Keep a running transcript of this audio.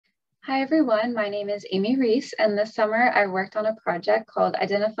Hi everyone, my name is Amy Rees, and this summer I worked on a project called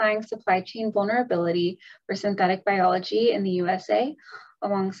Identifying Supply Chain Vulnerability for Synthetic Biology in the USA,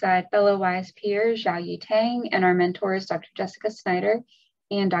 alongside fellow YSPers Zhao Yi Tang and our mentors Dr. Jessica Snyder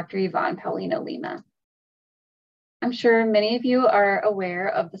and Dr. Yvonne Paulino Lima. I'm sure many of you are aware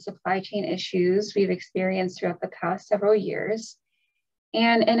of the supply chain issues we've experienced throughout the past several years.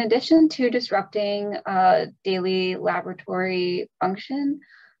 And in addition to disrupting daily laboratory function,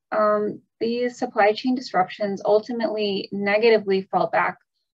 these supply chain disruptions ultimately negatively fall back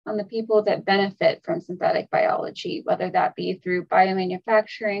on the people that benefit from synthetic biology, whether that be through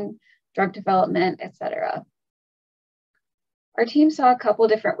biomanufacturing, drug development, etc. Our team saw a couple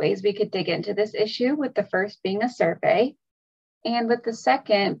different ways we could dig into this issue, with the first being a survey, and with the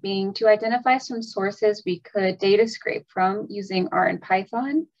second being to identify some sources we could data scrape from using R and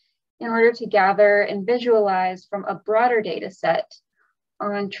Python in order to gather and visualize from a broader data set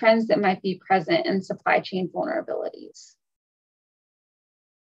on trends that might be present in supply chain vulnerabilities.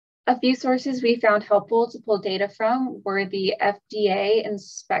 A few sources we found helpful to pull data from were the FDA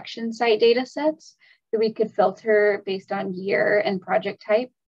inspection site data sets that we could filter based on year and project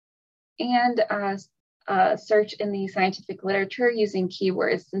type, and search in the scientific literature using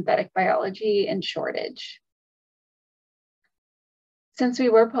keywords synthetic biology and shortage. Since we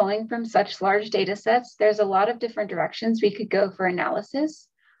were pulling from such large data sets, there's a lot of different directions we could go for analysis.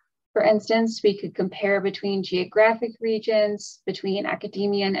 For instance, we could compare between geographic regions, between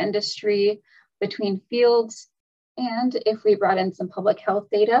academia and industry, between fields, and if we brought in some public health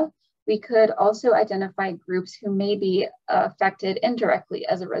data, we could also identify groups who may be affected indirectly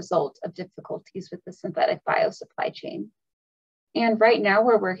as a result of difficulties with the synthetic bio supply chain. And right now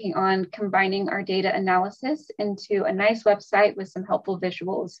we're working on combining our data analysis into a nice website with some helpful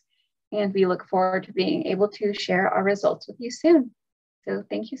visuals. And we look forward to being able to share our results with you soon. So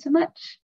thank you so much.